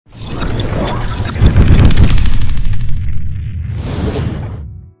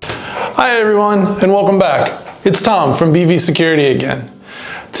Hi everyone, and welcome back. It's Tom from BV Security again.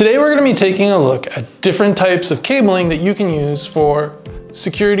 Today we're going to be taking a look at different types of cabling that you can use for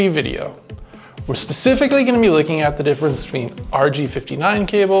security video. We're specifically going to be looking at the difference between RG59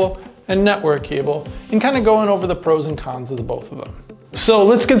 cable and network cable and kind of going over the pros and cons of the both of them. So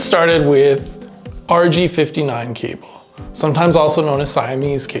let's get started with RG59 cable, sometimes also known as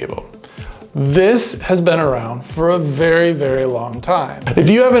Siamese cable. This has been around for a very, very long time. If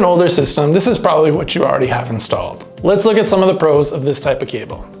you have an older system, this is probably what you already have installed. Let's look at some of the pros of this type of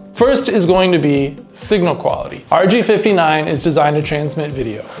cable. First is going to be signal quality. RG59 is designed to transmit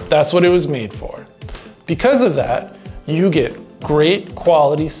video. That's what it was made for. Because of that, you get great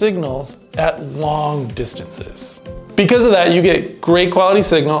quality signals at long distances. Because of that, you get great quality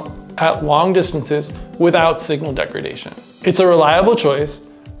signal at long distances without signal degradation. It's a reliable choice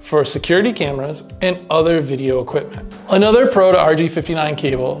for security cameras and other video equipment. Another pro to RG59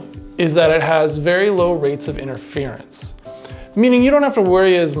 cable is that it has very low rates of interference, meaning you don't have to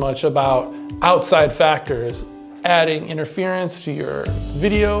worry as much about outside factors adding interference to your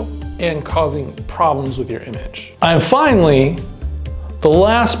video and causing problems with your image. And finally, the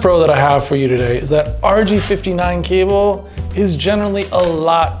last pro that I have for you today is that RG59 cable is generally a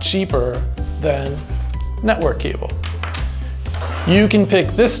lot cheaper than network cable. You can pick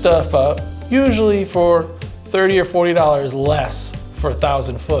this stuff up usually for $30 or $40 less for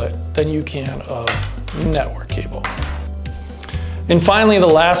 1,000 foot than you can of network cable. And finally, the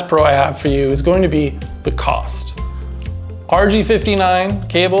last pro I have for you is going to be the cost. RG59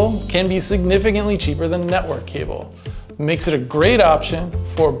 cable can be significantly cheaper than network cable. Makes it a great option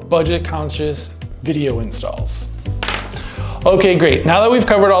for budget-conscious video installs. Okay, great. Now that we've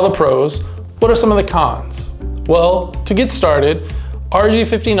covered all the pros, what are some of the cons? Well, to get started,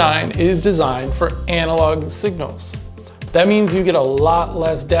 RG59 is designed for analog signals. That means you get a lot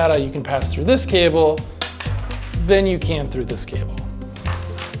less data you can pass through this cable than you can through this cable.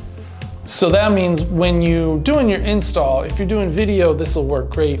 So that means when you're doing your install, if you're doing video, this will work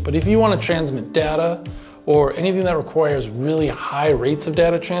great. But if you want to transmit data or anything that requires really high rates of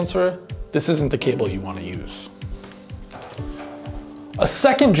data transfer, this isn't the cable you want to use. A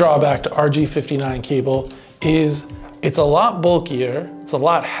second drawback to RG59 cable is it's a lot bulkier, it's a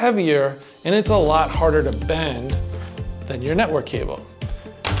lot heavier, and it's a lot harder to bend than your network cable.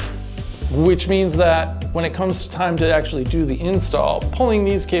 Which means that when it comes to time to actually do the install, pulling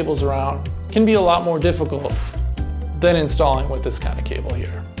these cables around can be a lot more difficult than installing with this kind of cable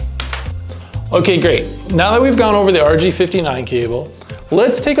here. Okay, great. Now that we've gone over the RG59 cable,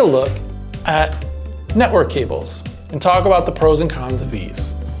 let's take a look at network cables and talk about the pros and cons of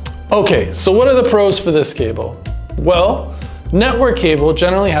these. Okay, so what are the pros for this cable? Well, network cable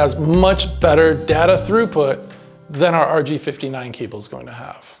generally has much better data throughput than our RG59 cable is going to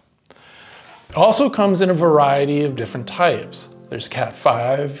have. It also comes in a variety of different types. There's Cat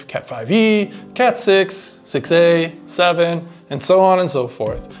 5, Cat 5e, Cat 6, 6a, 7, and so on and so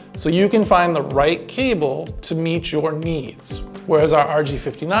forth. So you can find the right cable to meet your needs, whereas our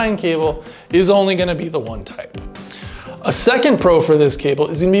RG59 cable is only going to be the one type. A second pro for this cable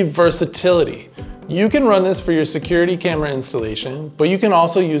is going to be versatility. You can run this for your security camera installation, but you can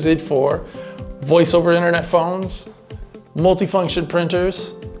also use it for voice over internet phones, multifunction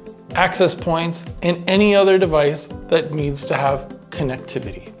printers, access points, and any other device that needs to have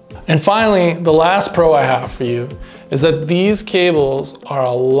connectivity. And finally, the last pro I have for you is that these cables are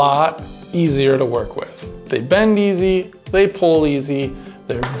a lot easier to work with. They bend easy, they pull easy,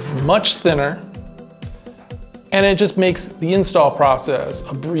 they're much thinner, and it just makes the install process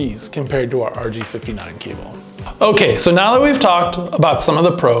a breeze compared to our RG59 cable. Okay, so now that we've talked about some of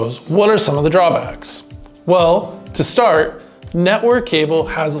the pros, what are some of the drawbacks? Well, to start, network cable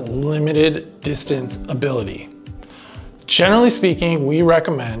has limited distance ability. Generally speaking, we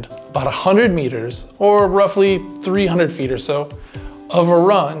recommend about 100 meters or roughly 300 feet or so of a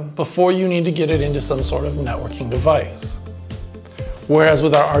run before you need to get it into some sort of networking device. Whereas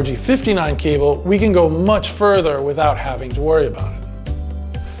with our RG59 cable, we can go much further without having to worry about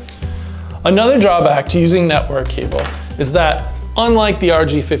it. Another drawback to using network cable is that, unlike the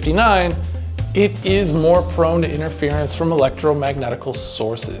RG59, it is more prone to interference from electromagnetical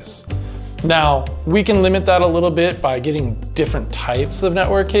sources. Now, we can limit that a little bit by getting different types of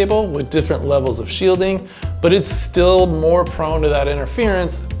network cable with different levels of shielding, but it's still more prone to that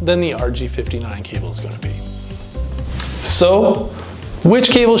interference than the RG59 cable is going to be. So,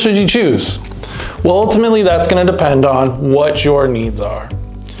 which cable should you choose? Well, ultimately that's going to depend on what your needs are.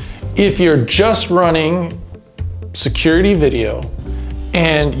 If you're just running security video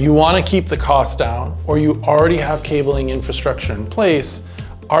and you want to keep the cost down, or you already have cabling infrastructure in place,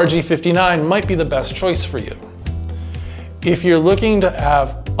 RG59 might be the best choice for you. If you're looking to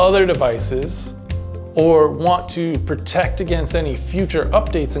have other devices or want to protect against any future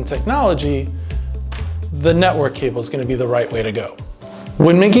updates in technology, the network cable is going to be the right way to go.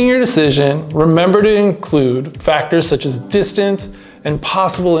 When making your decision, remember to include factors such as distance and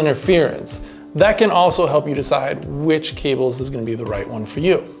possible interference. That can also help you decide which cables is going to be the right one for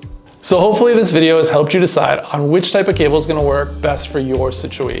you. So hopefully this video has helped you decide on which type of cable is going to work best for your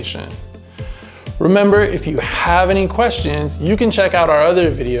situation. Remember, if you have any questions, you can check out our other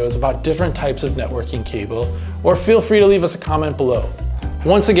videos about different types of networking cable, or feel free to leave us a comment below.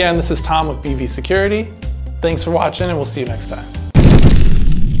 Once again, this is Tom with BV Security. Thanks for watching, and we'll see you next time.